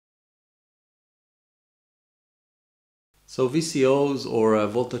So VCOs or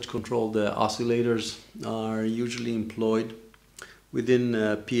voltage controlled oscillators are usually employed within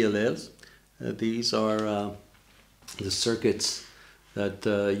PLLs. These are the circuits that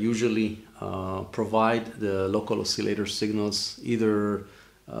usually provide the local oscillator signals, either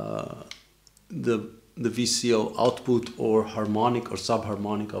the VCO output or harmonic or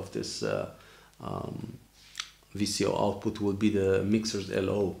subharmonic of this VCO output will be the mixer's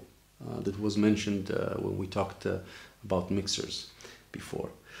LO that was mentioned when we talked about mixers before.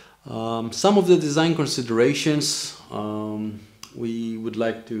 Some of the design considerations we would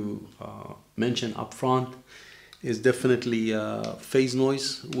like to mention up front is definitely phase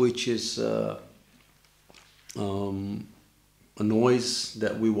noise, which is a noise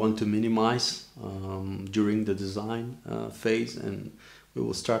that we want to minimize during the design phase, and we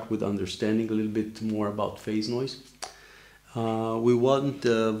will start with understanding a little bit more about phase noise. We want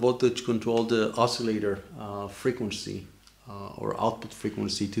the voltage controlled oscillator frequency or output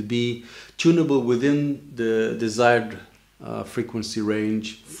frequency to be tunable within the desired frequency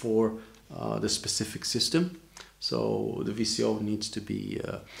range for the specific system. So the VCO needs to be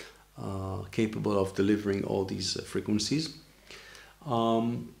capable of delivering all these frequencies.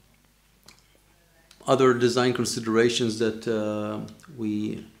 Other design considerations that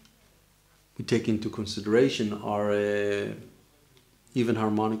we take into consideration are even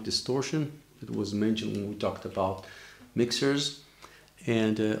harmonic distortion. It was mentioned when we talked about mixers,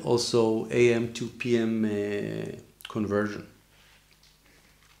 and also AM to PM conversion.